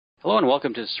Hello and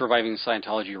welcome to Surviving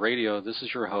Scientology Radio. This is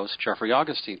your host, Jeffrey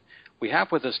Augustine. We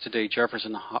have with us today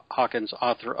Jefferson Hawkins,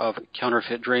 author of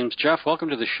Counterfeit Dreams. Jeff, welcome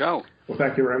to the show. Well,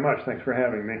 thank you very much. Thanks for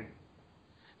having me.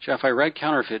 Jeff, I read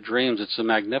Counterfeit Dreams. It's a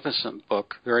magnificent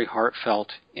book, very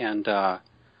heartfelt, and I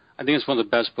think it's one of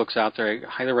the best books out there. I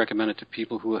highly recommend it to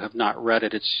people who have not read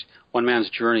it. It's one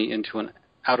man's journey into and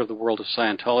out of the world of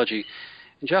Scientology.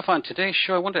 And Jeff, on today's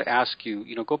show, I wanted to ask you,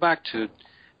 go back to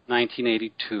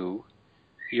 1982.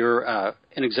 You're an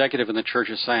executive in the Church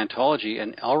of Scientology,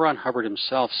 and L. Ron Hubbard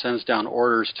himself sends down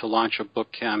orders to launch a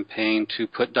book campaign to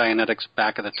put Dianetics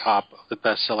back at the top of the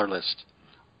bestseller list.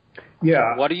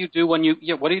 Yeah. What do you do when you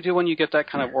get that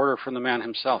kind of order from the man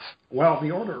himself? Well,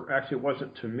 the order actually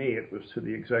wasn't to me; it was to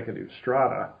the executive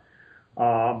strata,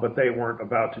 but they weren't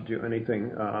about to do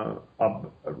anything,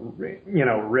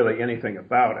 really anything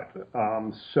about it.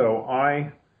 So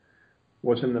I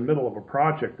was in the middle of a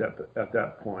project at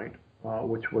that point.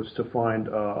 Which was to find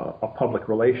a public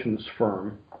relations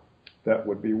firm that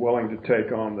would be willing to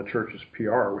take on the church's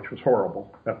PR, which was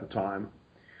horrible at the time.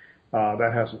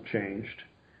 That hasn't changed.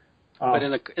 But in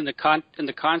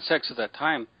the context of that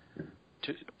time,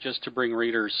 just to bring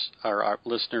readers or our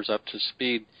listeners up to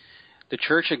speed, the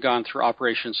church had gone through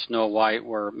Operation Snow White,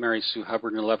 where Mary Sue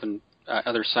Hubbard and 11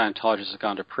 other Scientologists had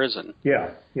gone to prison.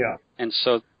 Yeah. And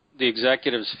so the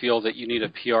executives feel that you need a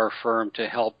PR firm to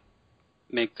help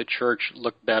make the church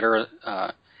look better.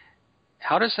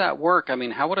 How does that work? I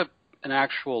mean, how would an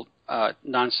actual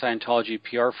non-Scientology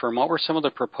PR firm, what were some of the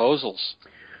proposals?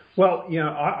 Well,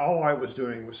 all I was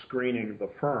doing was screening the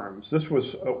firms. This was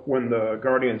when the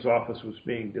Guardian's office was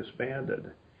being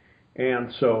disbanded.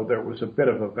 And so there was a bit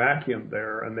of a vacuum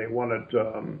there, and they wanted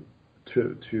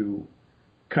to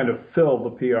kind of fill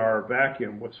the PR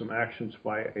vacuum with some actions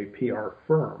by a PR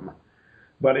firm.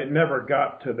 But it never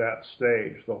got to that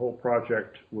stage. The whole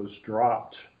project was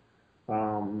dropped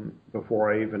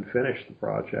before I even finished the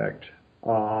project.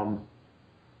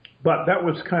 But that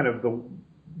was kind of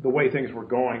the way things were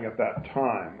going at that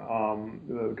time.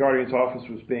 The Guardian's office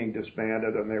was being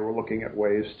disbanded, and they were looking at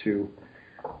ways to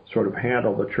sort of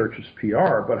handle the church's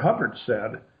PR. But Hubbard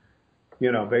said,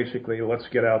 basically, let's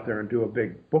get out there and do a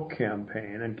big book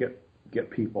campaign and get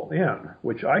people in,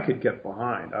 which I could get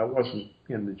behind. I wasn't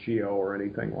in the GO or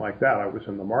anything like that. I was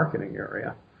in the marketing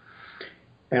area.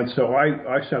 And so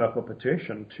I set up a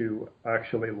petition to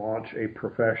actually launch a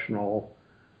professional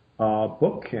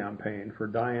book campaign for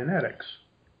Dianetics.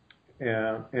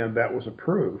 And that was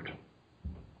approved.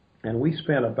 And we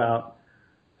spent about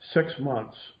 6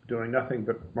 months doing nothing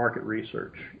but market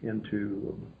research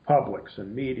into publics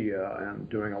and media and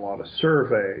doing a lot of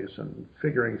surveys and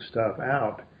figuring stuff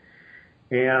out.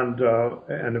 And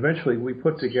eventually we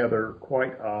put together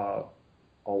quite a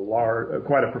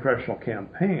professional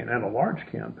campaign and a large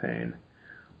campaign,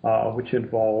 which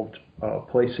involved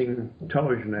placing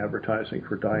television advertising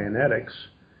for Dianetics.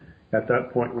 At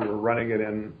that point, we were running it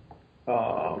in,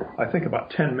 I think,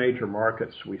 about 10 major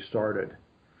markets we started.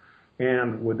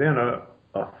 And within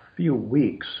a few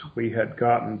weeks, we had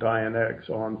gotten Dianetics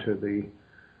onto the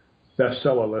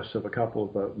bestseller list of a couple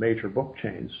of the major book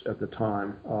chains at the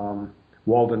time.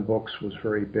 Walden Books was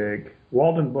very big.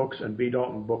 Walden Books and B.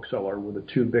 Dalton Bookseller were the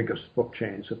two biggest book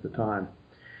chains at the time.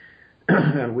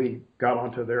 And we got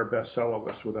onto their bestseller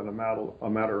list within a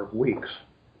matter of weeks.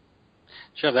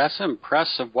 Jeff, that's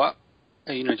impressive. What,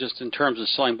 just in terms of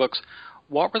selling books,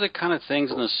 what were the kind of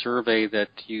things in the survey that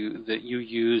you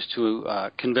used to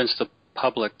convince the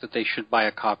public that they should buy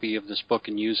a copy of this book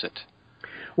and use it?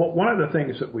 Well, one of the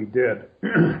things that we did,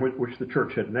 which the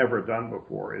church had never done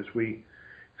before, is we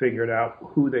figured out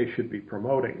who they should be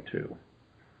promoting to.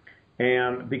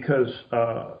 And because,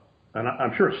 and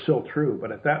I'm sure it's still true,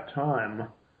 but at that time,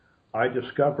 I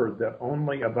discovered that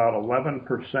only about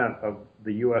 11% of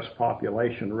the U.S.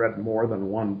 population read more than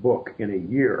one book in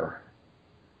a year.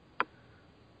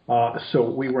 So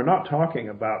we were not talking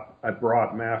about a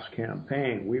broad mass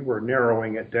campaign. We were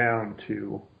narrowing it down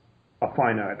to a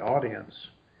finite audience.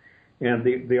 And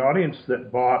the audience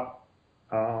that bought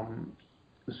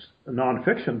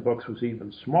nonfiction books was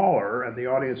even smaller, and the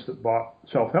audience that bought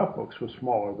self-help books was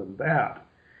smaller than that.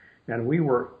 And we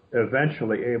were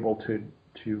eventually able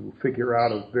to figure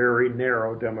out a very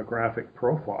narrow demographic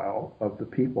profile of the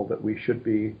people that we should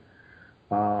be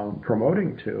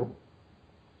promoting to.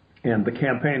 And the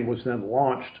campaign was then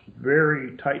launched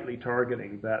very tightly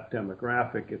targeting that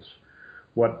demographic. It's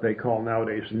what they call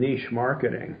nowadays niche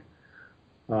marketing.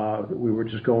 We were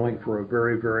just going for a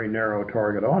very, very narrow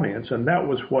target audience, and that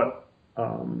was what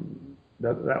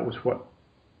that was what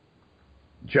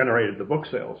generated the book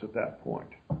sales at that point.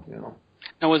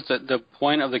 Now, was the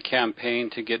point of the campaign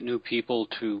to get new people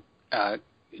to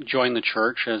join the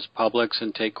church as publics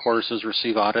and take courses,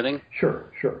 receive auditing?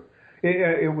 Sure.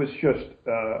 It was just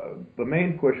the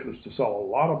main push was to sell a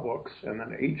lot of books, and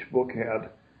then each book had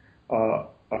a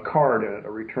card in it,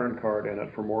 a return card in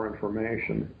it for more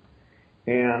information.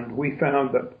 And we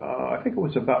found that I think it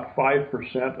was about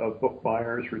 5% of book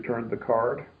buyers returned the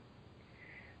card.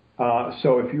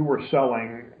 So if you were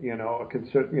selling,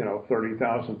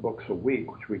 30,000 books a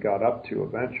week, which we got up to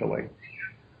eventually,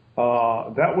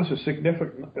 that was a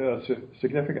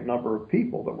significant number of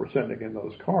people that were sending in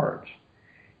those cards.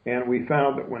 And we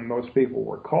found that when those people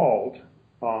were called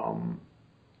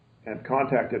and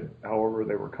contacted, however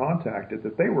they were contacted,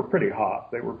 that they were pretty hot.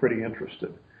 They were pretty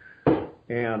interested.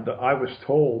 And I was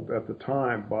told at the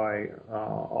time by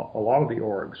a lot of the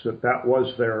orgs that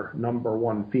was their number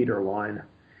one feeder line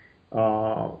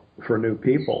for new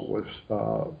people, was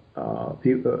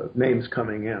names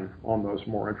coming in on those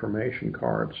more information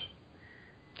cards.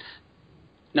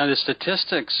 Now, the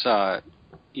statistics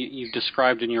you've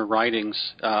described in your writings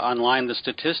online, the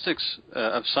statistics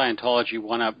of Scientology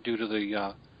went up due to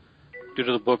the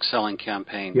book selling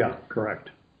campaign. Yeah, correct.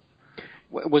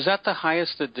 Was that the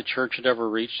highest that the church had ever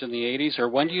reached in the 80s, or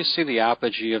when do you see the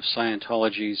apogee of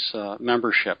Scientology's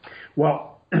membership?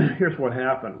 Well, here's what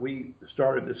happened. We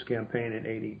started this campaign in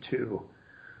 82.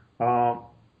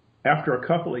 After a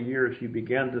couple of years, you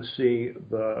began to see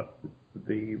the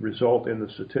result in the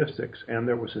statistics, and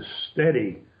there was a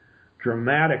steady,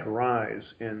 dramatic rise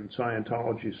in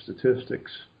Scientology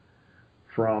statistics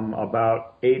from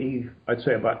about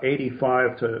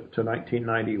 85 to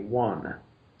 1991.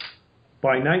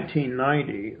 By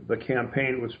 1990, the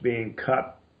campaign was being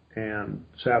cut and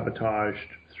sabotaged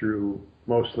through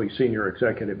mostly senior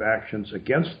executive actions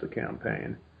against the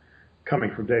campaign, coming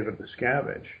from David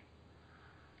Miscavige.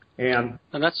 And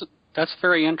that's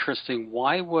very interesting.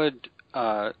 Why would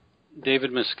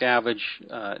David Miscavige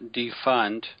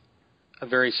defund a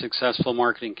very successful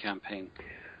marketing campaign?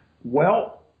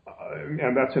 Well,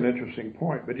 and that's an interesting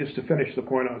point. But just to finish the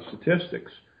point on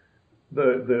statistics,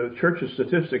 the church's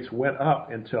statistics went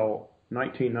up until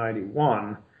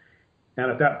 1991,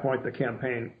 and at that point the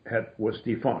campaign was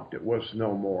defunct. It was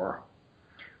no more,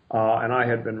 and I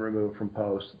had been removed from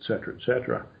posts, et cetera, et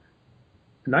cetera.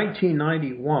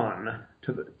 1991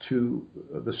 to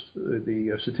the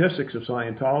statistics of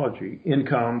Scientology,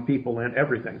 income, people in,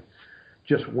 everything,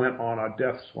 just went on a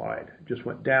death slide. Just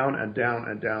went down and down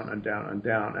and down and down and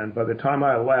down. And by the time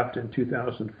I left in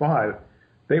 2005,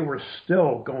 they were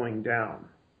still going down.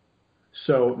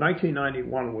 So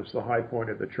 1991 was the high point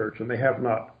of the church, and they have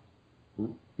not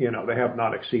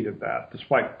exceeded that,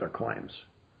 despite their claims.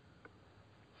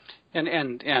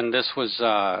 And this was,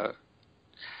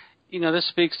 this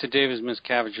speaks to David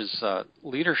Miscavige's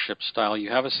leadership style.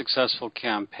 You have a successful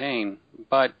campaign,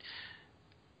 but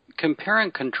compare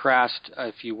and contrast,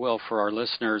 if you will, for our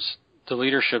listeners, the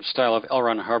leadership style of L.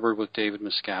 Ron Hubbard with David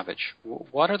Miscavige.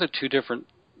 What are the two different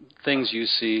things you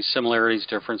see, similarities,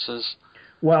 differences?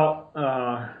 Well,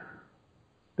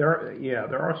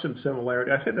 there are some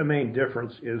similarities. I think the main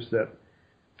difference is that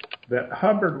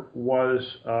Hubbard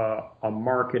was a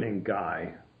marketing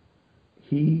guy.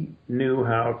 He knew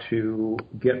how to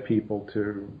get people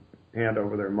to hand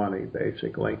over their money,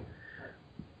 basically,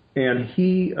 and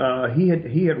he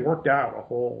had worked out a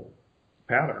whole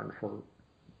pattern for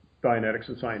Dianetics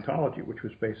and Scientology, which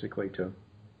was basically to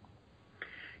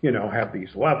have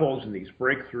these levels and these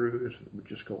breakthroughs that would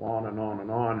just go on and on and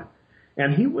on.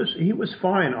 And he was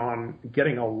fine on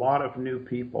getting a lot of new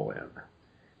people in,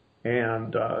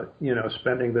 and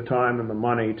spending the time and the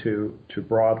money to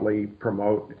broadly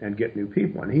promote and get new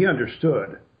people. And he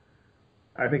understood.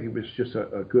 I think he was just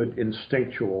a good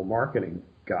instinctual marketing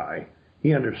guy.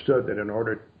 He understood that in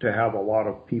order to have a lot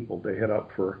of people to hit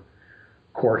up for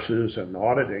courses and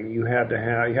auditing, you had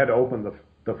to open the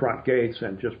front gates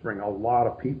and just bring a lot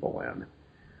of people in.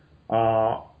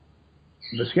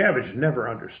 Miscavige never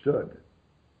understood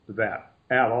that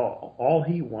at all. All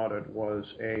he wanted was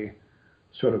a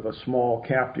sort of a small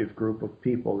captive group of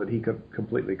people that he could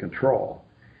completely control.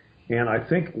 And I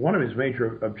think one of his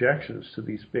major objections to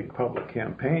these big public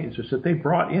campaigns is that they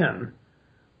brought in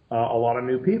a lot of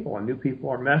new people, and new people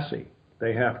are messy.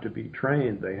 They have to be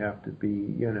trained. They have to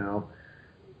be,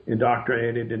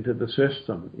 indoctrinated into the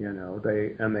system.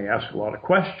 They ask a lot of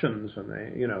questions, and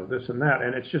they, this and that,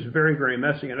 and it's just very, very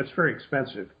messy, and it's very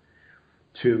expensive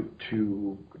to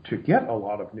get a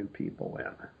lot of new people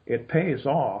in. It pays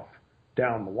off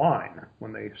down the line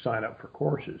when they sign up for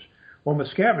courses. Well,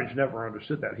 Miscavige never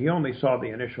understood that. He only saw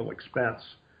the initial expense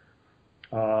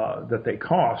that they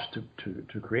cost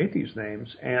to create these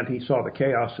names, and he saw the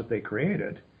chaos that they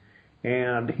created.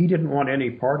 And he didn't want any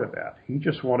part of that. He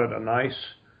just wanted a nice,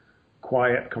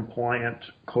 quiet, compliant,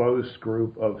 closed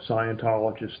group of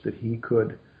Scientologists that he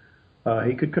could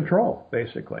control,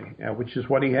 basically, which is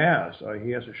what he has.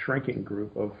 He has a shrinking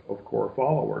group of core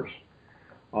followers,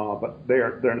 but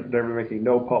they're making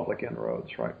no public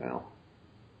inroads right now.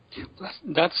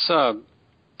 That's a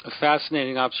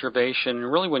fascinating observation.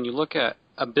 And really, when you look at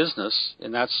a business,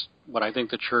 and that's what I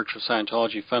think the Church of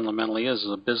Scientology fundamentally is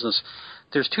a business,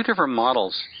 there's two different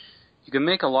models. You can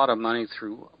make a lot of money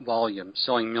through volume,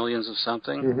 selling millions of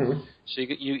something. Mm-hmm. So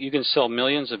you can sell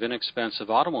millions of inexpensive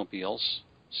automobiles,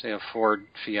 say a Ford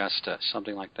Fiesta,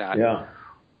 something like that.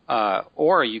 Yeah.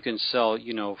 Or you can sell,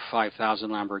 5,000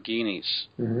 Lamborghinis.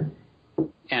 Mm-hmm.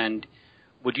 And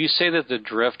would you say that the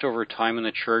drift over time in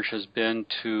the church has been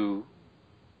to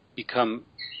become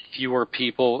fewer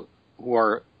people who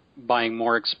are buying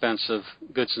more expensive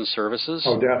goods and services?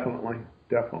 Oh,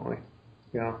 definitely.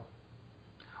 Yeah.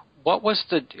 What was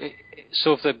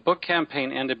so if the book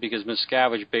campaign ended because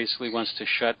Miscavige basically wants to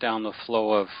shut down the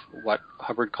flow of what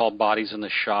Hubbard called bodies in the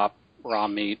shop, raw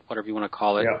meat, whatever you want to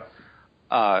call it,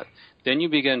 then you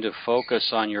begin to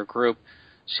focus on your group.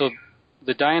 So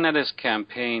the Dianetics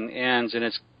campaign ends, and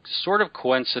it's sort of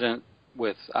coincident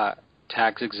with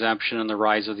tax exemption and the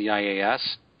rise of the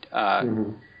IAS.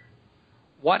 Mm-hmm.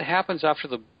 What happens after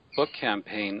the book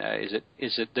campaign?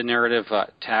 Is it the narrative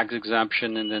tax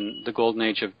exemption and then the golden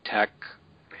age of tech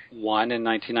won in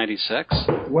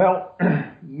 1996? Well,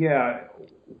 yeah.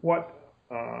 What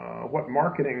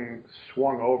marketing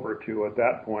swung over to at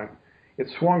that point, it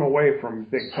swung away from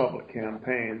big public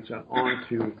campaigns and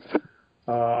onto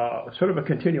sort of a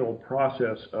continual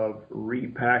process of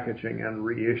repackaging and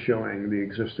reissuing the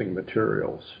existing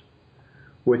materials,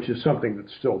 which is something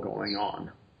that's still going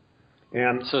on.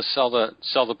 And so sell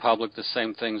the public the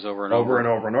same things over and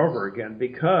over again,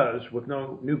 because with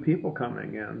no new people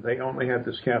coming in, they only had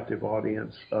this captive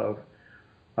audience of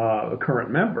current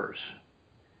members.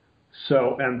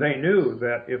 So, and they knew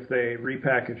that if they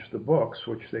repackaged the books,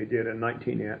 which they did in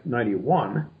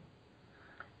 1991,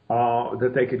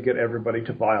 that they could get everybody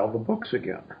to buy all the books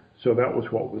again. So that was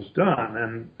what was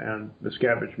done, and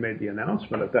Miscavige made the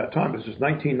announcement at that time. This is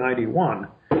 1991.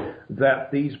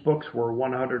 That these books were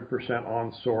 100%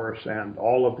 on source, and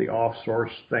all of the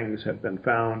off-source things had been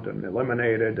found and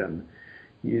eliminated, and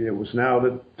it was now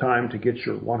the time to get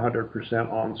your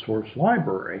 100% on-source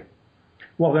library.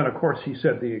 Well, then, of course, he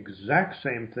said the exact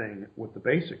same thing with the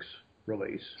Basics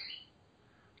release.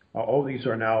 These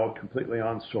are now completely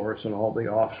on source, and all the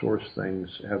off-source things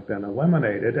have been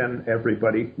eliminated, and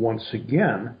everybody, once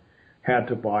again, had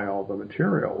to buy all the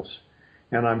materials.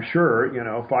 And I'm sure,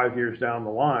 5 years down the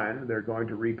line, they're going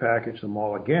to repackage them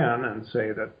all again and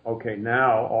say that, okay,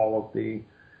 now all of the,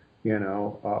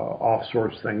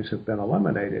 off-source things have been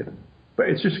eliminated. But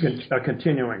it's just a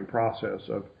continuing process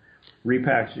of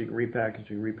repackaging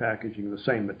the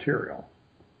same material.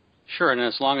 Sure, and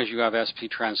as long as you have SP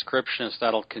transcriptionists,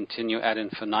 that'll continue ad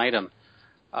infinitum.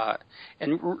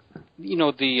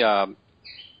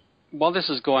 While this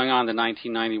is going on, the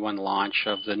 1991 launch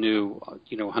of the new,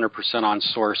 100% on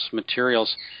source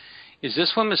materials, is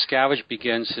this when Miscavige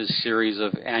begins his series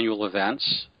of annual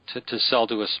events to sell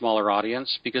to a smaller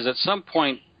audience? Because at some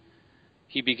point,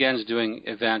 he begins doing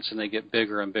events and they get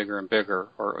bigger and bigger and bigger,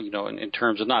 or, in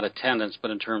terms of not attendance,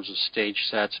 but in terms of stage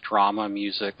sets, drama,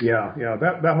 music. Yeah.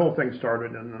 That whole thing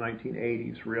started in the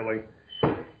 1980s, really.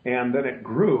 And then it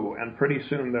grew, and pretty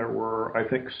soon there were, I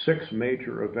think, 6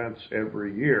 major events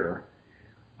every year,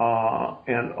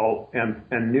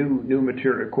 and new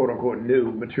material, quote unquote,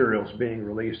 new materials being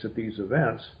released at these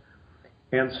events.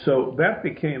 And so that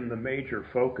became the major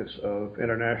focus of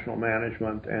international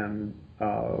management and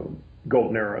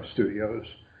Golden Era studios.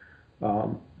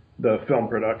 The film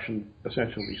production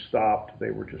essentially stopped. They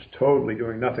were just totally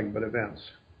doing nothing but events.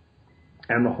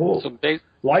 And the whole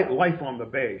life on the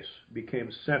base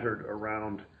became centered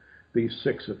around these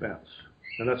 6 events.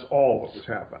 And that's all that was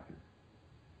happening.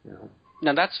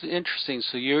 Now, that's interesting.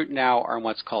 So you now are on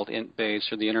what's called INT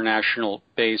base, or the international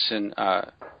base in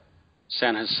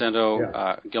San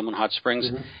Jacinto, Gilman Hot Springs.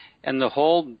 Mm-hmm. And the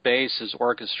whole base is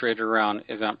orchestrated around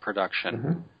event production.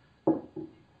 Mm-hmm.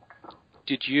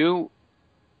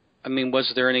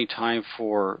 Was there any time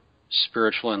for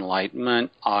spiritual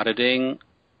enlightenment, auditing,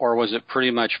 or was it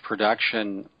pretty much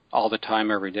production all the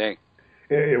time, every day?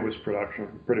 It was production,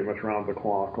 pretty much round the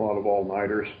clock, a lot of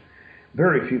all-nighters.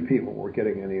 Very few people were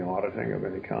getting any auditing of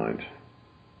any kind.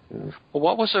 Yeah. Well,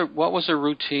 what was a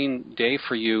routine day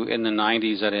for you in the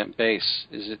 90s at INT Base?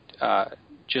 Is it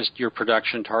just your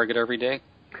production target every day?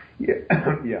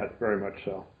 Yeah, very much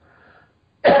so.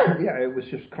 Yeah, it was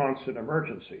just constant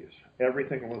emergencies.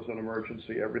 Everything was an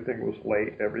emergency. Everything was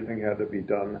late. Everything had to be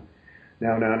done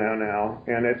now.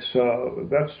 And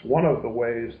that's one of the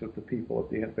ways that the people at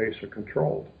the base are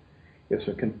controlled. It's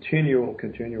a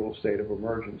continual state of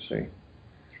emergency.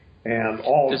 And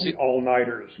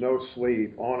all-nighters, no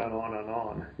sleep, on and on and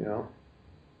on, you know.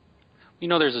 You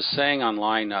know, there's a saying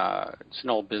online, it's an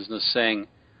old business saying,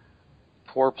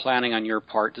 poor planning on your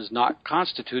part does not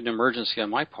constitute an emergency on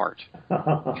my part.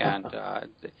 And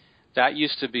that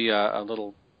used to be a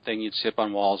little thing you'd see up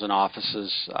on walls in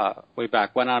offices way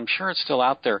back when. I'm sure it's still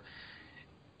out there.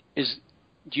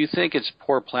 Do you think it's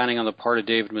poor planning on the part of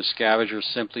David Miscavige or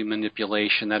simply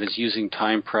manipulation, that is using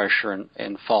time pressure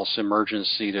and false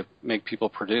emergency to make people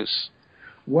produce?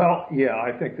 Well, yeah,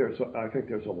 I think there's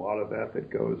a lot of that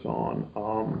goes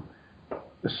on.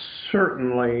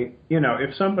 Certainly, you know,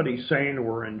 if somebody sane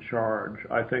were in charge,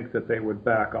 I think that they would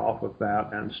back off of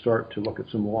that and start to look at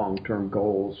some long-term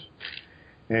goals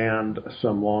and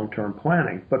some long-term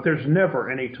planning. But there's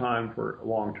never any time for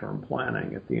long-term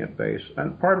planning at the base.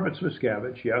 And part of it's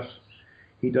Miscavige, yes.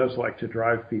 He does like to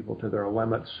drive people to their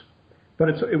limits. But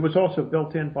it was also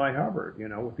built in by Hubbard, you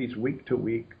know, with these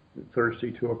week-to-week,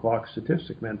 Thursday, 2 o'clock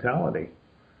statistic mentality.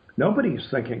 Nobody's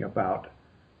thinking about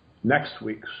next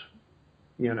week's,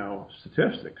 you know,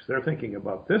 statistics. They're thinking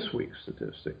about this week's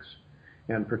statistics,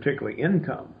 and particularly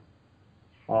income.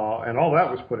 And all that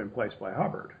was put in place by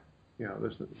Hubbard. You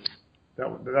know,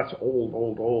 that's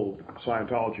old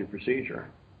Scientology procedure.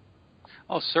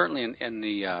 Oh, certainly. In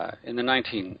the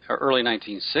early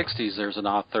 1960s, there's an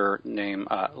author named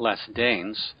Les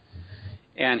Daines,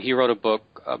 and he wrote a book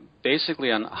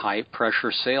basically on high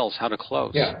pressure sales, how to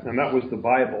close. Yeah, and that was the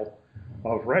Bible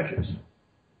of Regis.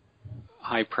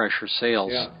 High pressure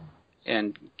sales. Yeah.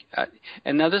 And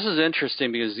now this is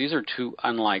interesting because these are two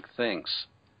unlike things.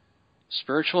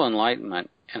 Spiritual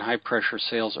enlightenment and high pressure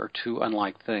sales are two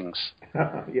unlike things.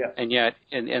 Yeah. And yet,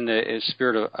 in the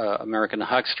spirit of American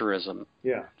hucksterism,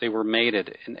 yeah, they were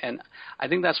mated. And I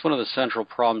think that's one of the central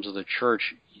problems of the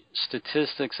church.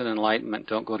 Statistics and enlightenment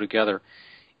don't go together.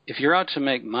 If you're out to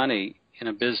make money in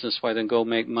a business, why then go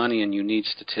make money, and you need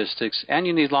statistics and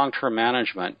you need long-term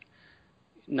management,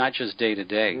 not just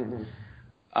day-to-day. Mm-hmm.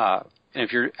 And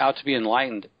if you're out to be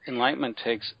enlightened, enlightenment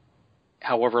takes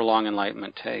however long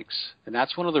enlightenment takes. And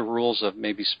that's one of the rules of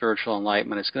maybe spiritual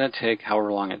enlightenment. It's going to take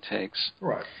however long it takes.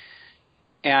 Right.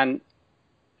 And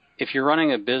if you're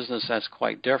running a business, that's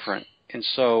quite different. And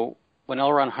so when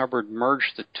L. Ron Hubbard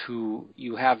merged the two,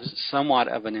 you have somewhat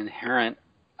of an inherent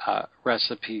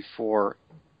recipe for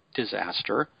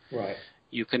disaster. Right.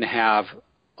 You can have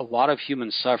a lot of human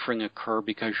suffering occur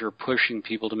because you're pushing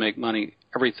people to make money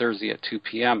every Thursday at 2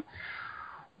 p.m.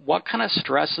 What kind of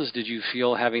stresses did you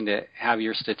feel having to have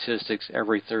your statistics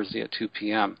every Thursday at 2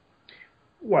 p.m.?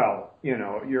 Well, you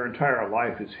know, your entire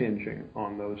life is hinging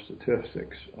on those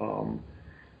statistics.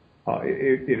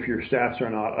 If your stats are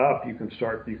not up, you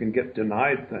can get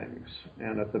denied things.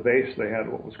 And at the base, they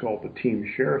had what was called the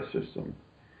team share system.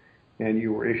 And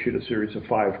you were issued a series of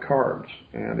 5 cards.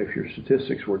 And if your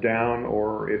statistics were down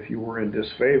or if you were in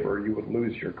disfavor, you would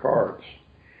lose your cards.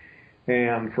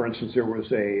 And for instance, there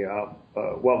was a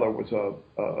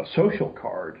social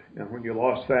card, and when you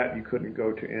lost that, you couldn't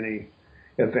go to any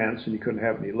events and you couldn't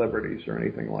have any liberties or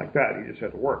anything like that. You just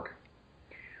had to work.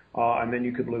 And then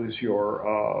you could lose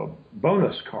your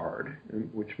bonus card,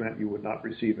 which meant you would not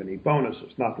receive any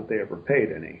bonuses. Not that they ever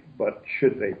paid any, but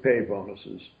should they pay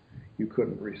bonuses, you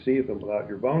couldn't receive them without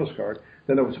your bonus card.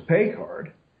 Then there was a pay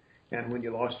card, and when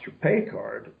you lost your pay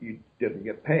card, you didn't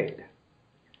get paid.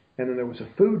 And then there was a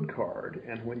food card,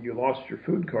 and when you lost your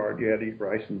food card, you had to eat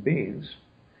rice and beans.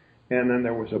 And then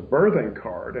there was a birthing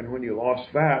card, and when you lost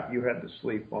that, you had to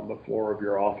sleep on the floor of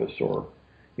your office or,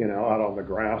 you know, out on the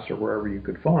grass or wherever you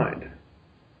could find.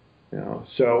 You know,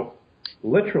 so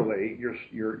literally,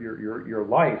 your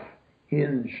life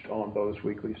hinged on those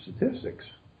weekly statistics.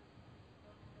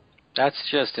 That's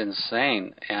just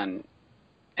insane, and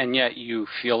yet you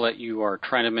feel that you are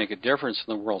trying to make a difference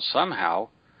in the world somehow.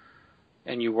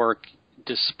 And you work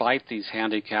despite these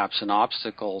handicaps and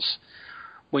obstacles.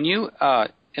 When you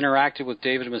interacted with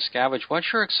David Miscavige, what's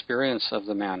your experience of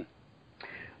the man?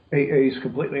 He's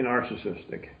completely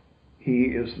narcissistic. He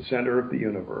is the center of the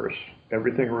universe.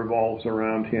 Everything revolves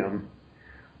around him.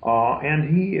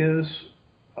 And he is,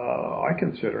 I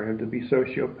consider him to be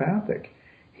sociopathic.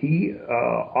 He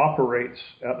operates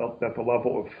at the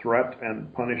level of threat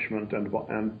and punishment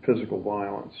and physical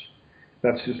violence.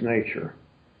 That's his nature.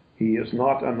 He is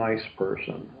not a nice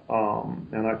person,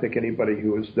 and I think anybody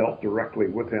who has dealt directly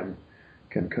with him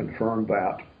can confirm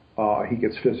that. He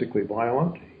gets physically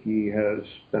violent. He has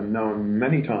been known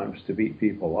many times to beat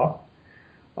people up.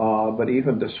 But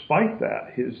even despite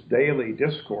that, his daily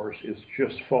discourse is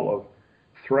just full of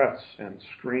threats and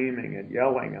screaming and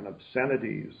yelling and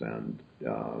obscenities and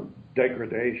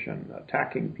degradation,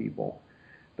 attacking people.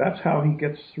 That's how he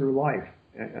gets through life,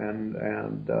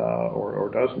 or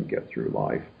doesn't get through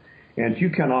life. And you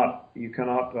cannot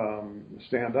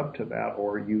stand up to that,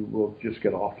 or you will just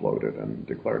get offloaded and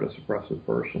declared a suppressive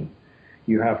person.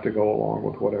 You have to go along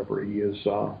with whatever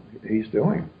he's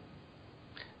doing.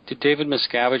 Did David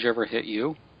Miscavige ever hit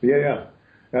you? Yeah.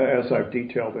 As I've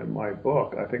detailed in my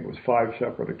book, I think it was 5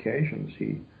 separate occasions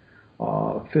he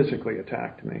physically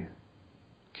attacked me.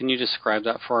 Can you describe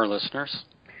that for our listeners?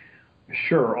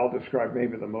 Sure. I'll describe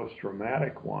maybe the most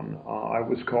dramatic one. I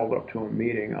was called up to a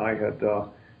meeting.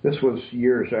 This was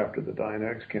years after the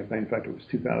Dianetics campaign. In fact, it was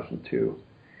 2002.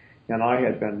 And I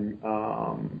had been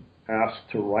asked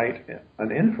to write an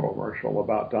infomercial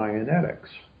about Dianetics,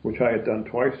 which I had done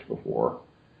twice before,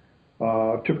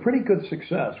 to pretty good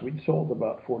success. We'd sold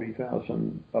about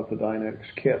 40,000 of the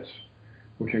Dianetics kits,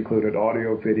 which included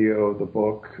audio, video, the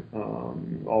book,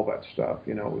 all that stuff.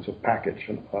 It was a package.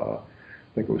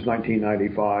 I think it was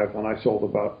 $19.95, and I sold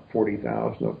about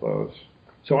 40,000 of those.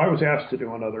 So I was asked to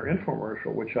do another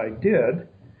infomercial, which I did,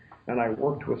 and I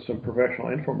worked with some professional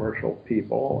infomercial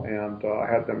people, and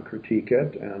I had them critique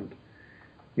it, and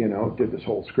did this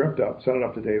whole script up, sent it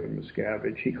up to David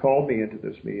Miscavige. He called me into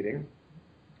this meeting,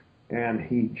 and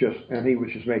he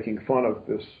was just making fun of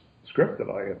this script that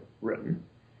I had written.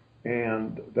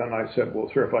 And then I said, well,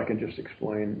 sir, if I can just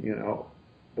explain,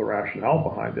 the rationale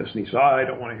behind this. And he said, I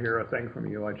don't want to hear a thing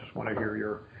from you. I just want to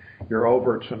hear your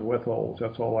overts and withholds.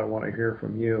 That's all I want to hear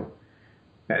from you.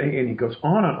 And he goes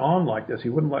on and on like this. He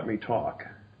wouldn't let me talk.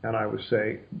 And I would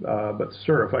say, but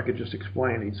sir, if I could just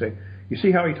explain. He'd say, you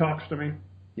see how he talks to me?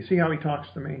 You see how he talks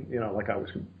to me? Like I was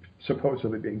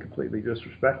supposedly being completely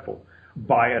disrespectful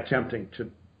by attempting to,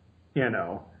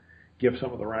 give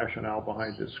some of the rationale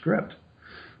behind this script.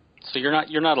 So you're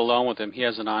not alone with him. He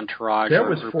has an entourage. There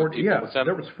was 40. Yeah,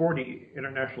 there was 40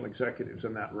 international executives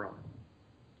in that room.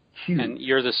 Huge. And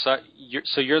you're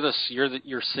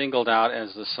singled out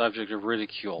as the subject of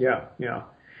ridicule. Yeah.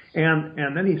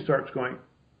 And then he starts going,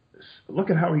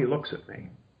 look at how he looks at me.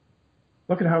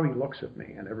 Look at how he looks at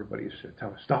me. And everybody said,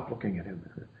 stop looking at him.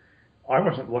 I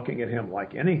wasn't looking at him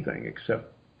like anything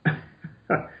except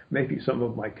maybe some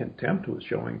of my contempt was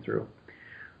showing through.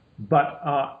 But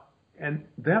and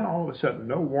then all of a sudden,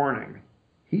 no warning,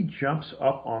 he jumps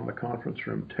up on the conference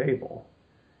room table,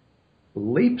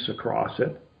 leaps across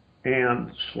it,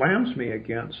 and slams me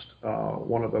against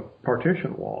one of the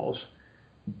partition walls,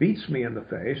 beats me in the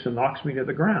face, and knocks me to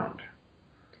the ground.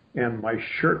 And my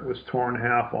shirt was torn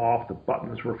half off, the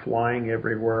buttons were flying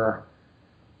everywhere,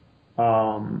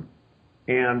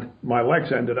 and my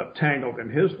legs ended up tangled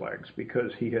in his legs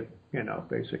because he had,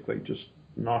 basically just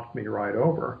knocked me right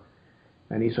over.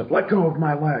 And he said, let go of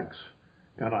my legs.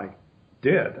 And I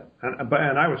did.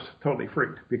 And I was totally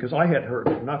freaked because I had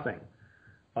heard nothing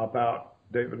about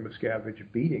David Miscavige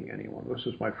beating anyone. This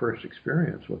was my first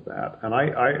experience with that. And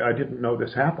I didn't know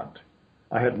this happened.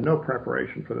 I had no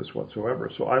preparation for this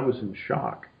whatsoever. So I was in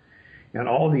shock. And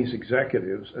all these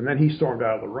executives, and then he stormed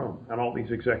out of the room, and all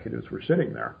these executives were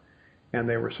sitting there. And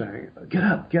they were saying, get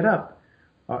up.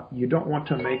 You don't want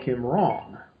to make him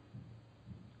wrong.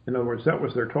 In other words, that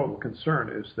was their total concern,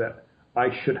 is that I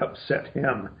should upset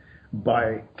him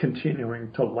by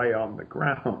continuing to lay on the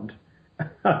ground.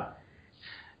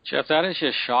 Jeff, that is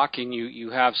just shocking.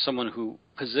 You have someone who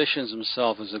positions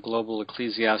himself as a global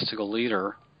ecclesiastical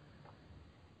leader,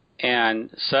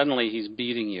 and suddenly he's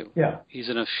beating you. Yeah. He's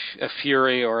in a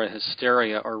fury or a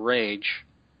hysteria or rage.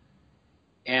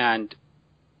 And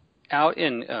out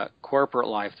in corporate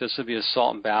life, this would be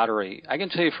assault and battery. I can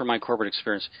tell you from my corporate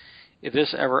experience, if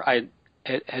this ever, I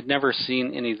had never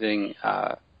seen anything,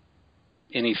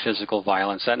 any physical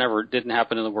violence. That didn't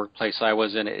happen in the workplace I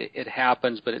was in. It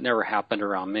happens, but it never happened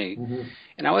around me. Mm-hmm.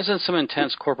 And I was in some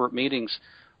intense corporate meetings,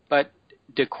 but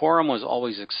decorum was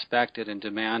always expected and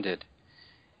demanded.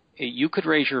 You could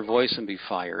raise your voice and be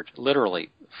fired, literally,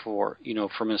 for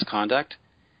misconduct.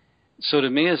 So to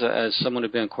me, as someone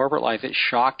who'd been in corporate life, it's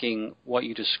shocking what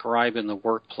you describe in the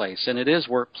workplace. And it is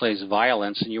workplace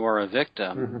violence, and you are a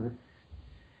victim. Mm-hmm.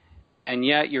 And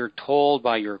yet you're told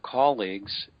by your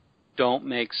colleagues, don't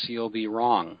make COB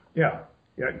wrong. Yeah.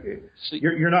 So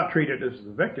you're not treated as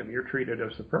the victim. You're treated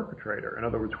as the perpetrator. In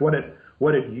other words, what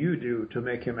did you do to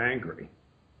make him angry?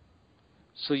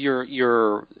 So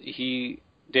David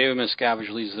Miscavige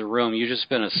leaves the room. You've just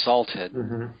been assaulted.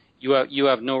 Mm-hmm. You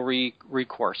have no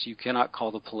recourse. You cannot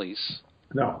call the police.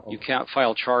 No. You can't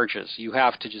file charges. You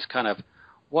have to just kind of,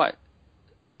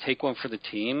 take one for the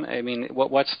team? I mean,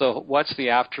 what's the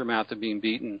aftermath of being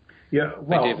beaten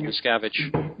by David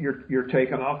Miscavige? You're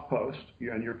taken off post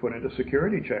and you're put into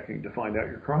security checking to find out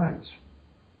your crimes.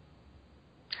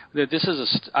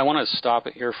 I want to stop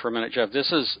it here for a minute, Jeff.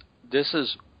 This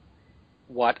is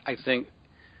what I think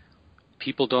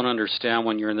people don't understand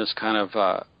when you're in this kind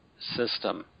of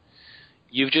system.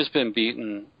 You've just been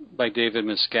beaten by David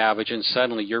Miscavige, and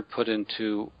suddenly you're put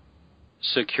into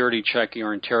security checking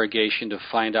or interrogation to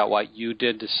find out what you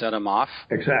did to set him off.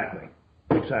 Exactly.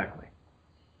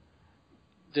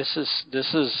 This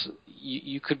is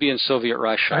you could be in Soviet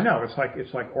Russia. I know.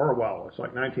 It's like Orwell. It's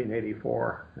like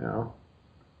 1984. You know.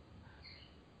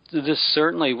 This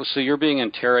certainly. So you're being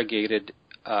interrogated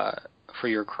for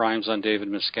your crimes on David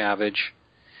Miscavige.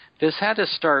 This had to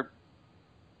start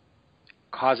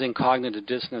causing cognitive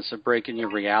dissonance, a break in your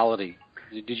reality.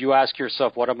 Did you ask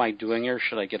yourself, what am I doing here?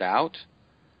 Should I get out?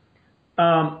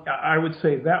 I would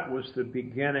say that was the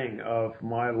beginning of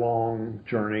my long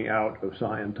journey out of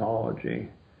Scientology.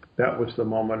 That was the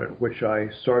moment at which I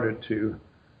started to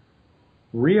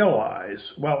realize,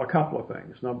 well, a couple of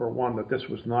things. Number one, that this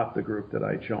was not the group that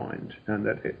I joined and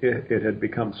that it had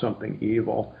become something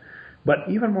evil. But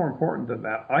even more important than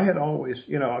that, I had always,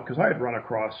 because I had run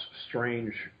across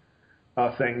strange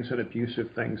things and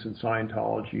abusive things in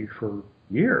Scientology for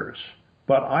years.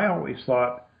 But I always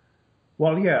thought,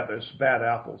 well, yeah, there's bad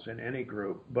apples in any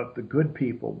group, but the good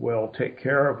people will take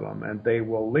care of them and they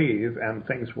will leave and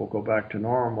things will go back to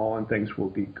normal and things will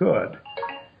be good.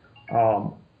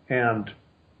 In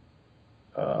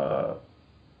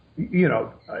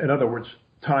other words,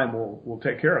 time will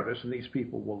take care of this and these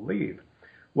people will leave.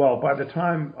 Well, by the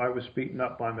time I was beaten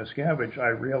up by Miscavige, I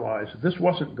realized this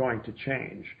wasn't going to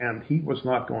change, and he was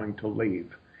not going to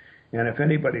leave. And if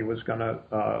anybody was going to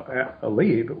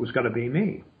leave, it was going to be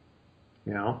me,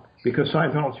 because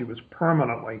Scientology was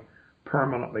permanently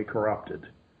corrupted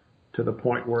to the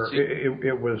point where it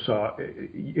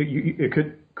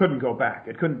couldn't go back.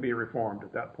 It couldn't be reformed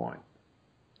at that point.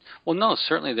 Well, no,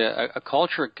 certainly a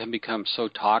culture can become so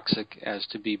toxic as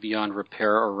to be beyond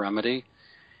repair or remedy.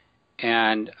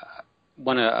 And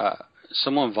when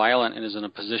someone violent and is in a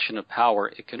position of power,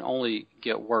 it can only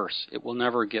get worse. It will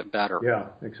never get better. Yeah,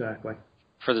 exactly.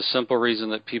 For the simple reason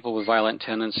that people with violent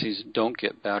tendencies don't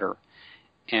get better.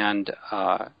 And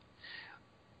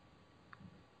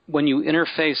when you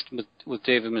interfaced with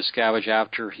David Miscavige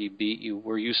after he beat you,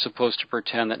 were you supposed to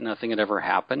pretend that nothing had ever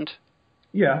happened?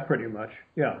 Yeah, pretty much.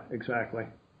 Yeah, exactly.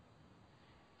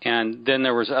 And then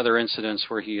there was other incidents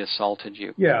where he assaulted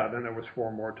you. Yeah, then there was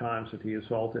 4 more times that he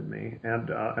assaulted me, and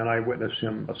I witnessed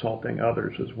him assaulting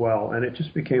others as well. And it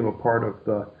just became a part of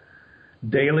the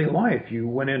daily life. You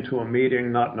went into a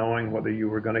meeting not knowing whether you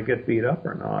were going to get beat up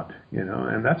or not,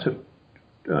 and that's a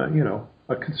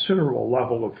considerable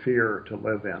level of fear to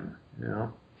live in,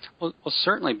 Well,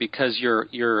 certainly, because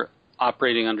you're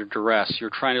operating under duress.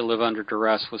 You're trying to live under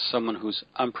duress with someone who's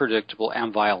unpredictable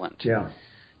and violent. Yeah.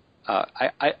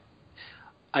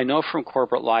 I know from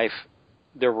corporate life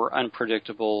there were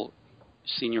unpredictable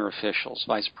senior officials,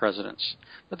 vice presidents,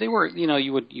 but they were,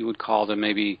 you would call them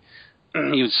maybe,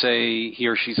 you would say he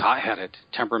or she's hot-headed,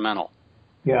 temperamental.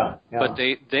 Yeah. But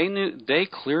they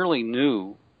clearly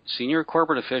knew, senior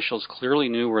corporate officials clearly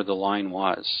knew where the line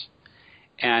was,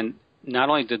 and not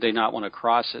only did they not want to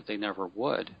cross it, they never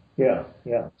would. Yeah.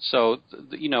 So,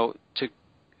 to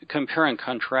compare and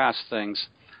contrast things.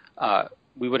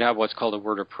 We would have what's called a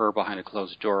word of prayer behind a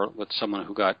closed door with someone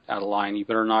who got out of line. You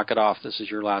better knock it off. This is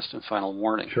your last and final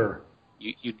warning. Sure.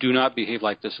 You do not behave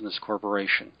like this in this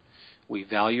corporation. We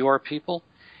value our people.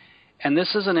 And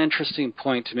this is an interesting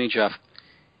point to me, Jeff.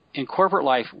 In corporate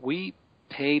life, we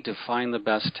pay to find the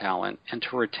best talent and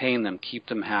to retain them, keep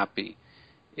them happy.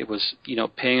 It was,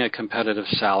 paying a competitive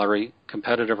salary,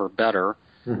 competitive or better,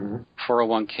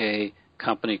 401k,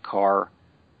 company car,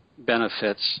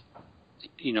 benefits,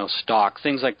 stock,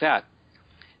 things like that.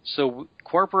 So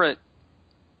corporate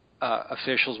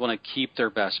officials want to keep their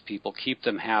best people, keep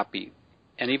them happy.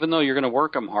 And even though you're going to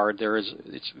work them hard,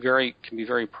 can be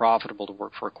very profitable to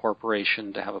work for a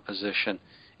corporation, to have a position.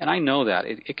 And I know that.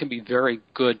 It can be very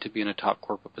good to be in a top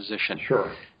corporate position.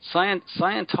 Sure.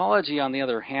 Scientology, on the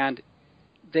other hand,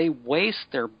 they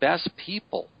waste their best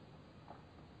people.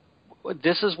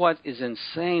 This is what is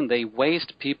insane. They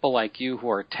waste people like you who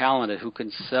are talented, who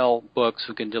can sell books,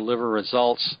 who can deliver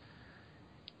results.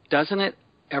 Doesn't it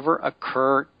ever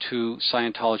occur to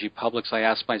Scientology publics, I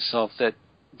ask myself, that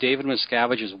David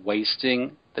Miscavige is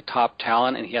wasting the top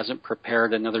talent and he hasn't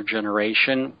prepared another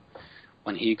generation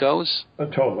when he goes?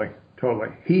 Totally. Totally.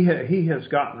 He has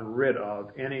gotten rid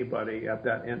of anybody at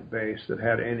that int base that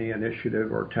had any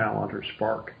initiative or talent or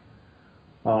spark.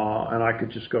 And I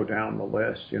could just go down the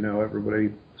list.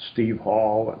 Everybody, Steve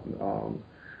Hall,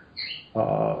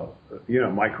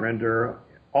 and Mike Render.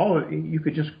 You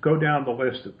could just go down the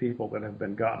list of people that have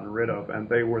been gotten rid of, and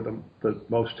they were the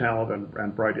most talented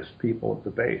and brightest people at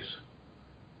the base.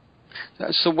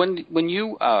 So when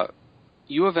you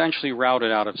eventually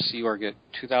routed out of Sea Org at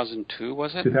 2002,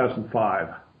 was it?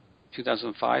 2005.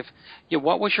 2005. Yeah.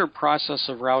 What was your process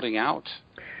of routing out?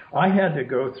 I had to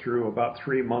go through about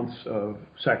 3 months of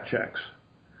sec checks,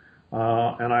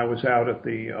 and I was out at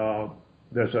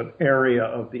there's an area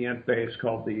of the int base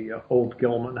called the Old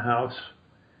Gilman House,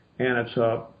 and it's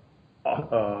a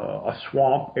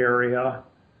swamp area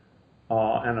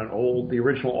and the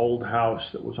original old house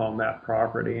that was on that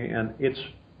property, and it's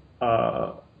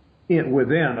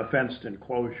within a fenced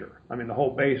enclosure. I mean, the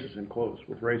whole base is enclosed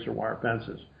with razor wire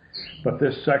fences. But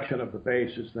this section of the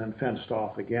base is then fenced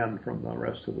off again from the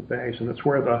rest of the base, and it's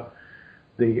where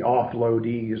the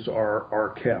offloadees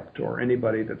are kept, or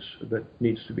anybody that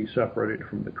needs to be separated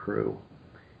from the crew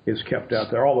is kept out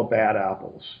there. All the bad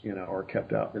apples, are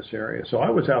kept out in this area. So I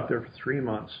was out there for 3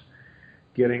 months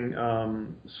getting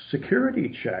security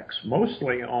checks,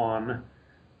 mostly on,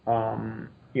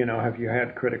 have you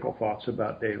had critical thoughts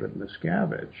about David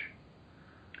Miscavige?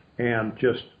 And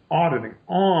just auditing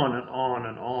on and on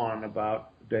and on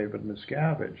about David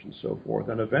Miscavige and so forth.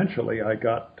 And eventually I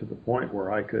got to the point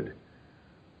where I could,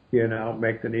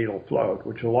 make the needle float,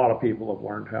 which a lot of people have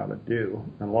learned how to do.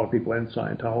 And a lot of people in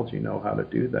Scientology know how to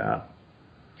do that.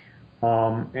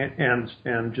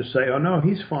 And just say, oh, no,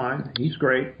 he's fine. He's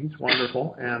great. He's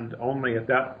wonderful. And only at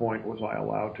that point was I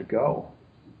allowed to go.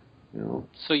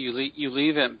 So you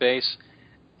leave at base.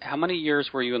 How many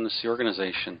years were you in the Sea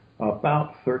organization?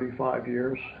 About 35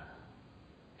 years.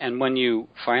 And when you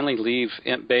finally leave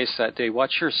int base that day,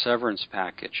 what's your severance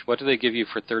package? What do they give you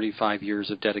for 35 years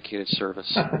of dedicated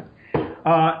service?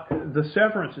 The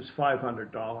severance is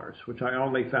 $500, which I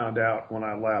only found out when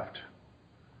I left,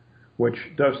 which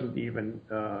doesn't even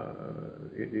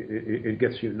it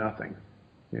gets you nothing.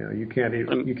 You can't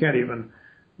even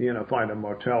find a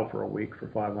motel for a week for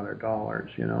 $500.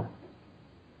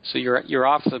 So you're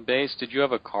off the base. Did you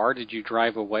have a car? Did you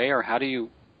drive away, or how do you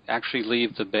actually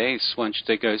leave the base once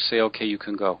they say, okay, you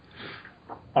can go?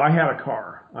 I had a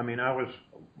car. I mean, I was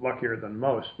luckier than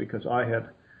most because I had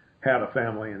a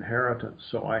family inheritance,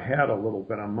 so I had a little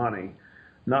bit of money,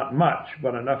 not much,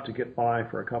 but enough to get by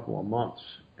for a couple of months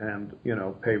and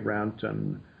pay rent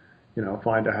and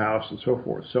find a house and so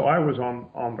forth. So I was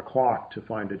on the clock to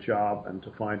find a job and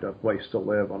to find a place to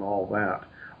live and all that.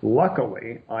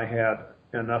 Luckily, I had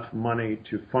enough money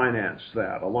to finance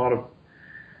that. A lot of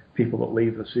people that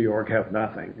leave the Sea Org have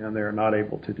nothing, and they're not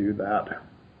able to do that.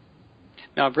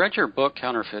 Now, I've read your book,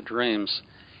 Counterfeit Dreams.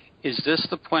 Is this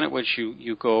the point at which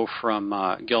you go from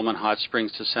Gilman Hot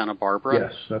Springs to Santa Barbara?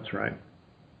 Yes, that's right.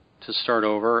 To start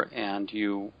over, and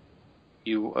you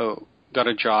got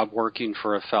a job working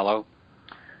for a fellow?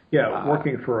 Yeah,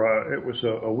 working for it was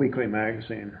a weekly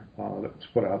magazine that's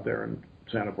put out there in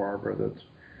Santa Barbara that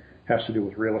has to do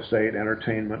with real estate,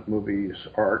 entertainment, movies,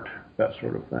 art, that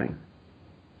sort of thing.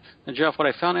 Now, Jeff, what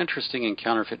I found interesting in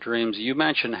Counterfeit Dreams, you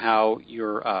mentioned how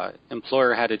your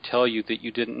employer had to tell you that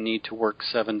you didn't need to work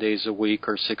 7 days a week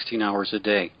or 16 hours a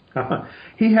day.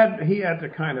 He had to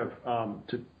kind of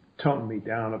to tone me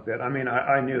down a bit. I mean,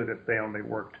 I knew that they only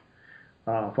worked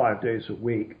 5 days a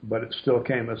week, but it still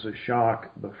came as a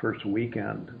shock the first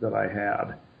weekend that I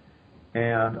had.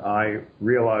 And I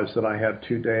realized that I had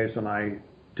 2 days and I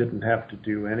didn't have to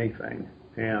do anything.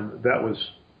 And that was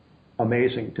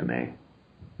amazing to me.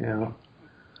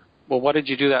 Well, what did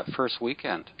you do that first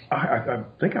weekend? I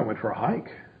think I went for a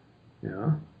hike.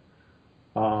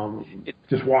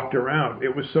 Just walked around.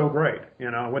 It was so great.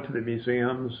 I went to the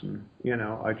museums, and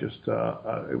I just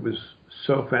it was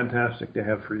so fantastic to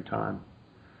have free time.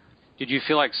 Did you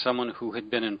feel like someone who had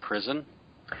been in prison?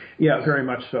 Yeah, very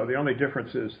much so. The only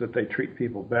difference is that they treat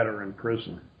people better in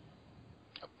prison.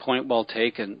 Point well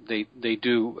taken. They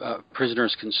do.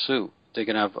 Prisoners can sue. They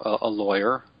can have a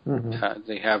lawyer.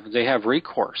 Mm-hmm. They have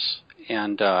recourse,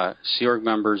 and Sea Org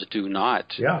members do not.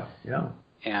 Yeah.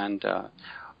 And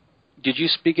did you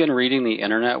begin reading the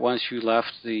internet once you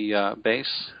left the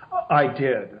base? I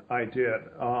did,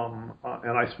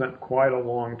 and I spent quite a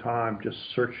long time just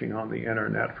searching on the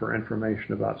internet for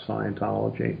information about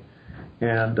Scientology,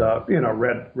 and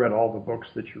read all the books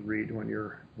that you read when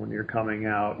you're coming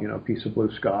out. Piece of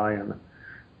Blue Sky and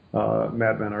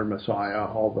Madman or Messiah,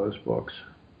 all those books.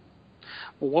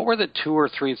 What were the 2 or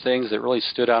 3 things that really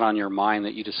stood out on your mind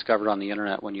that you discovered on the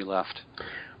internet when you left?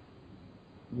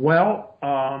 Well,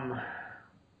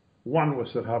 one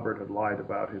was that Hubbard had lied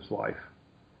about his life,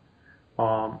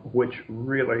 which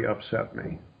really upset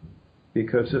me,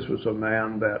 because this was a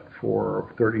man that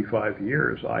for 35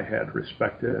 years I had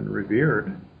respected and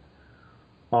revered.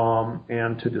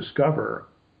 And to discover,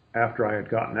 after I had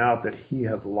gotten out, that he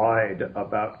had lied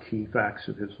about key facts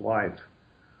of his life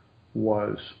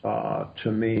was,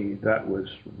 to me, that was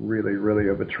really, really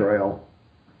a betrayal.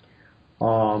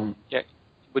 Yeah, it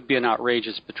would be an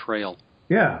outrageous betrayal.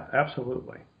 Yeah,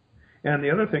 absolutely. And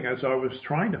the other thing is, I was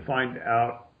trying to find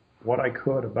out what I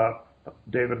could about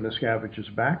David Miscavige's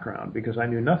background, because I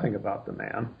knew nothing about the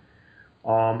man.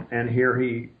 And here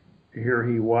he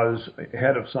was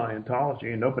head of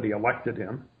Scientology, and nobody elected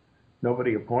him,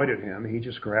 nobody appointed him. He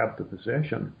just grabbed the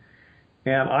position.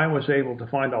 And I was able to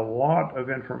find a lot of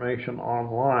information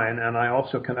online, and I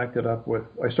also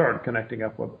started connecting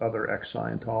up with other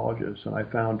ex-Scientologists, and I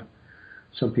found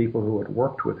some people who had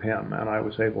worked with him, and I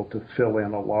was able to fill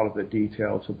in a lot of the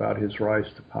details about his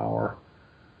rise to power,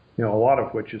 a lot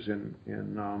of which is in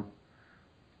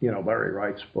Larry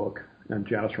Wright's book and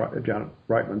Janet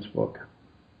Reitman's book.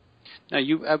 Now,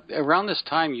 around this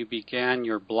time, you began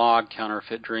your blog,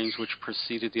 Counterfeit Dreams, which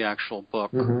preceded the actual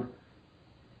book. Mm-hmm.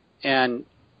 And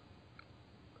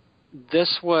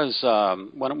this was,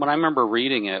 when I remember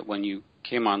reading it, when you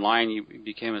came online, you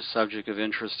became a subject of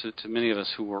interest to many of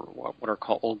us who were what are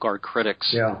called old guard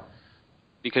critics. Yeah.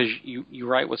 Because you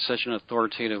write with such an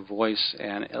authoritative voice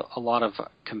and a lot of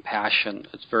compassion.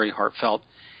 It's very heartfelt.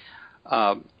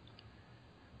 How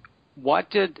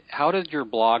did your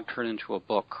blog turn into a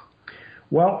book?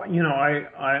 Well,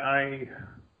 I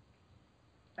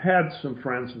had some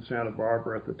friends in Santa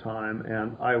Barbara at the time,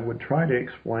 and I would try to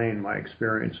explain my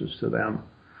experiences to them.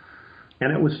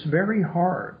 And it was very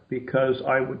hard, because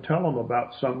I would tell them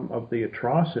about some of the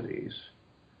atrocities,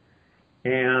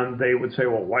 and they would say,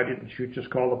 well, why didn't you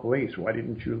just call the police? Why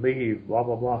didn't you leave? Blah,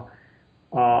 blah,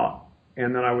 blah.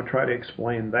 And then I would try to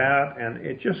explain that, and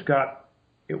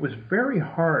it was very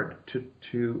hard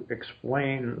to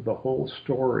explain the whole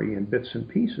story in bits and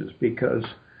pieces, because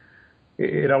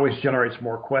it always generates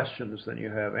more questions than you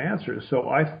have answers. So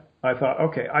I thought,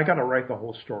 okay, I got to write the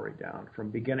whole story down from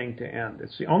beginning to end.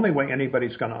 It's the only way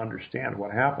anybody's going to understand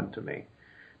what happened to me,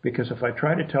 because if I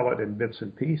try to tell it in bits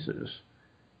and pieces,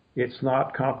 it's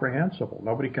not comprehensible.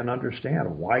 Nobody can understand.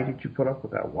 Why did you put up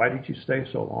with that? Why did you stay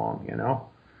so long,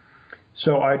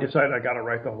 So I decided I got to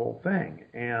write the whole thing,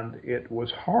 and it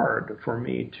was hard for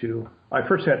me I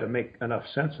first had to make enough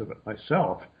sense of it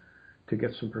myself to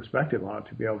get some perspective on it,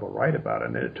 to be able to write about it.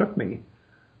 And it took me,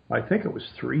 I think it was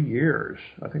 3 years,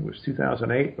 I think it was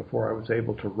 2008, before I was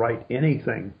able to write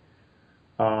anything,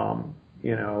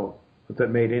 that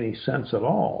made any sense at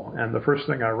all. And the first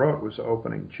thing I wrote was the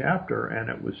opening chapter, and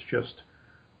it was just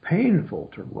painful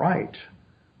to write.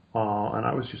 And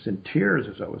I was just in tears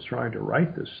as I was trying to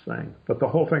write this thing. But the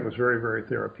whole thing was very, very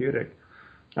therapeutic.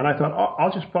 And I thought,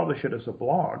 I'll just publish it as a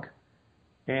blog.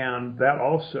 And that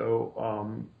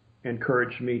also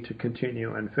encouraged me to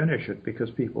continue and finish it, because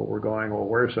people were going, well,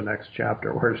 where's the next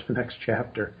chapter? Where's the next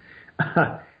chapter?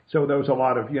 So there was a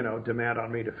lot of, demand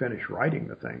on me to finish writing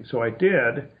the thing. So I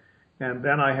did. And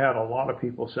then I had a lot of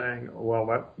people saying,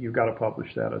 well, you've got to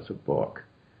publish that as a book.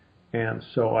 And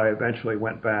so I eventually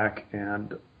went back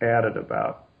and added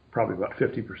probably about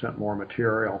 50% more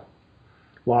material,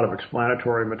 a lot of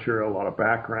explanatory material, a lot of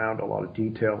background, a lot of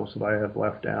details that I had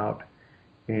left out,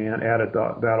 and added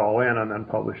that all in, and then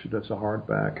published it as a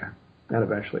hardback and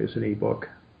eventually as an ebook.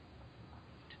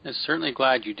 I'm certainly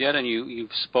glad you did, and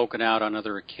you've spoken out on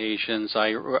other occasions. I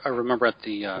remember at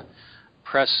the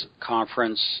press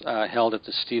conference held at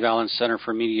the Steve Allen Center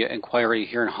for Media Inquiry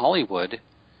here in Hollywood.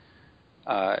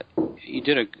 You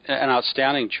did an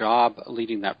outstanding job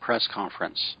leading that press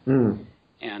conference,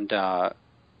 and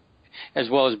as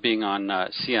well as being on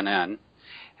CNN.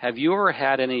 Have you ever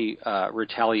had any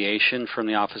retaliation from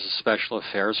the Office of Special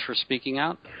Affairs for speaking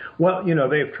out? Well,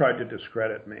 they've tried to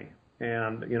discredit me,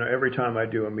 and every time I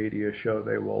do a media show,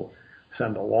 they will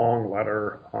send a long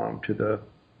letter to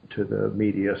the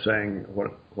media saying what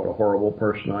a horrible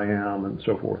person I am, and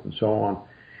so forth and so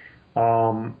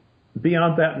on.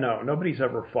 Beyond that, no. Nobody's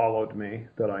ever followed me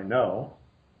that I know.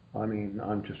 I mean,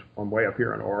 I'm way up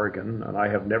here in Oregon, and I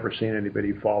have never seen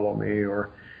anybody follow me or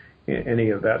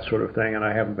any of that sort of thing, and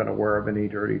I haven't been aware of any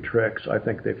dirty tricks. I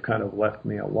think they've kind of left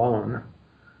me alone.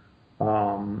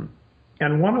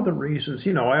 And one of the reasons,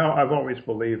 I've always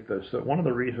believed this, that one of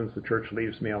the reasons the church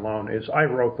leaves me alone is I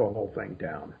wrote the whole thing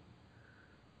down.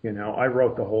 I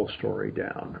wrote the whole story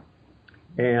down.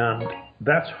 And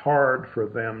that's hard for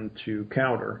them to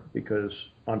counter because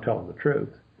I'm telling the truth.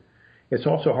 It's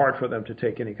also hard for them to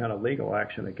take any kind of legal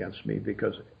action against me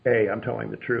because A, I'm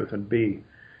telling the truth, and B,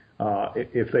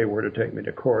 if they were to take me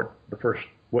to court, the first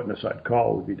witness I'd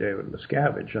call would be David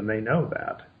Miscavige, and they know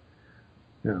that.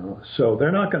 So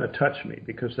they're not going to touch me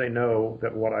because they know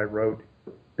that what I wrote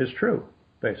is true,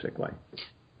 basically.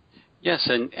 Yes,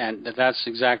 and that's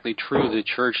exactly true. The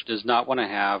church does not want to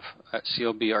have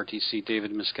COB-RTC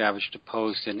David Miscavige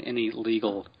deposed in any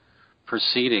legal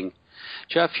proceeding.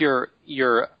 Jeff,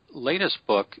 your latest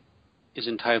book is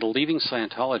entitled Leaving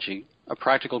Scientology, A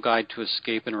Practical Guide to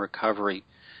Escape and Recovery.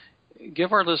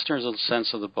 Give our listeners a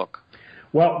sense of the book.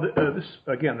 Well, this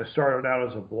started out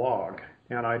as a blog,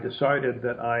 and I decided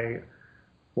that I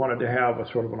wanted to have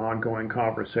a sort of an ongoing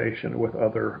conversation with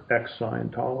other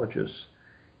ex-Scientologists.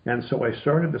 And so I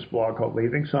started this blog called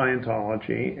Leaving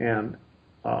Scientology, and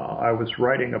I was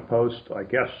writing a post, I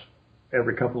guess,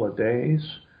 every couple of days,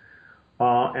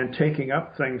 and taking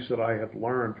up things that I had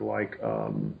learned, like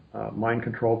mind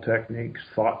control techniques,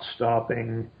 thought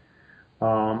stopping,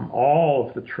 all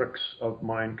of the tricks of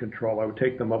mind control. I would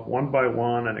take them up one by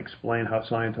one and explain how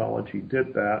Scientology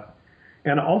did that.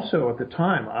 And also at the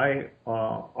time, I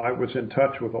was in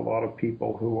touch with a lot of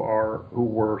people who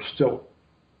were still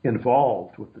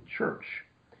involved with the church,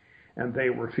 and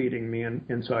they were feeding me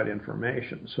inside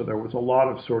information. So there was a lot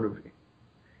of sort of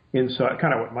inside,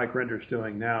 kind of what Mike Rinder's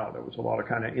doing now. There was a lot of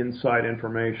kind of inside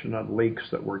information on leaks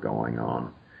that were going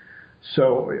on.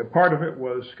 So part of it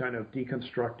was kind of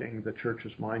deconstructing the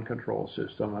church's mind control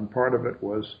system, and part of it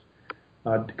was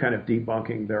kind of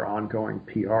debunking their ongoing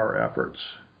PR efforts.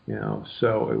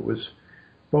 So it was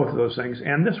both of those things.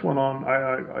 And this went on.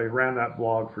 I ran that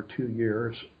blog for 2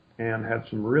 years and had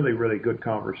some really, really good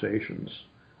conversations,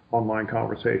 online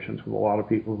conversations with a lot of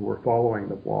people who were following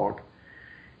the blog.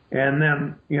 And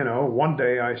then, one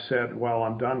day I said, well,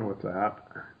 I'm done with that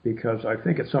because I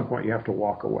think at some point you have to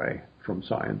walk away from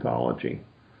Scientology.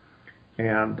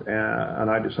 And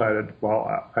I decided,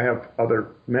 well, I have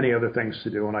many other things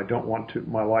to do, and I don't want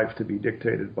my life to be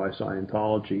dictated by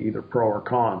Scientology, either pro or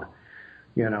con.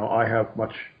 I have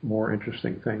much more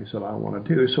interesting things that I want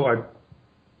to do. So I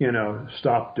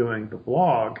stopped doing the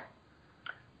blog,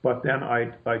 but then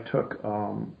I took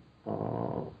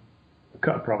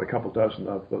probably a couple dozen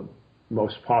of the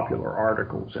most popular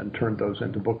articles and turned those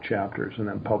into book chapters and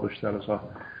then published that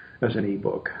as an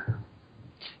ebook.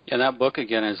 And that book,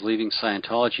 again, is Leaving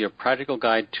Scientology, A Practical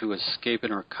Guide to Escape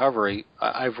and Recovery.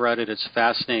 I've read it. It's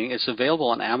fascinating. It's available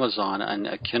on Amazon on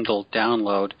a Kindle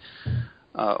download.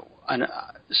 And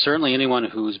certainly anyone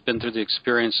who's been through the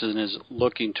experiences and is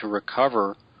looking to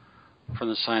recover from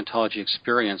the Scientology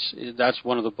experience, that's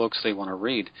one of the books they want to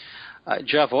read.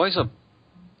 Jeff, always a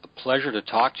pleasure to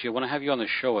talk to you. I want to have you on the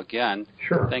show again.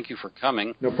 Sure. Thank you for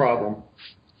coming. No problem.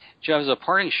 Jeff, as a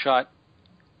parting shot,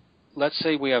 let's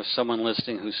say we have someone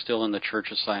listening who's still in the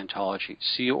Church of Scientology,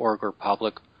 Sea Org or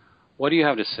Public. What do you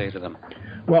have to say to them?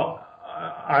 Well,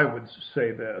 I would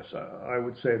say this. I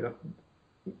would say that,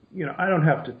 I don't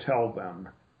have to tell them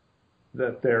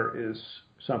that there is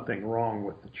something wrong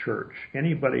with the church.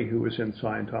 Anybody who is in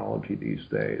Scientology these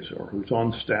days or who's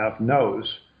on staff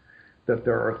knows that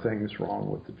there are things wrong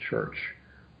with the church.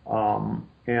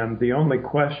 And the only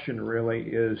question really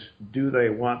is, do they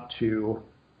want to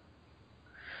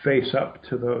face up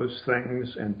to those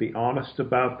things and be honest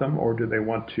about them, or do they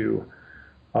want to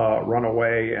run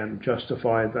away and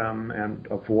justify them and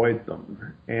avoid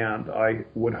them? And I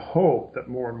would hope that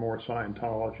more and more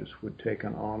Scientologists would take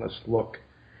an honest look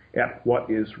at what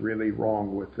is really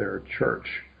wrong with their church,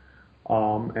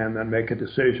 and then make a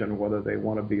decision whether they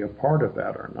want to be a part of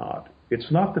that or not. It's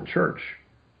not the church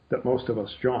that most of us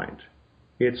joined.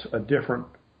 It's a different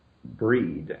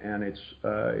breed, and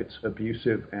it's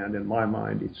abusive, and in my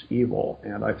mind, it's evil.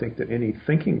 And I think that any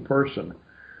thinking person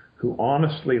who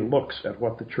honestly looks at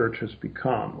what the church has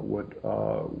become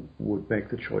would make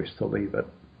the choice to leave it.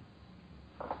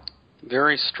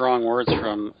 Very strong words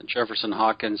from Jefferson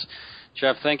Hawkins.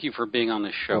 Jeff, thank you for being on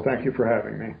the show. Well, thank you for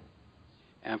having me.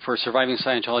 And for Surviving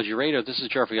Scientology Radio, this is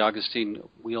Jeffrey Augustine.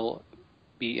 We'll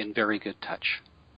be in very good touch.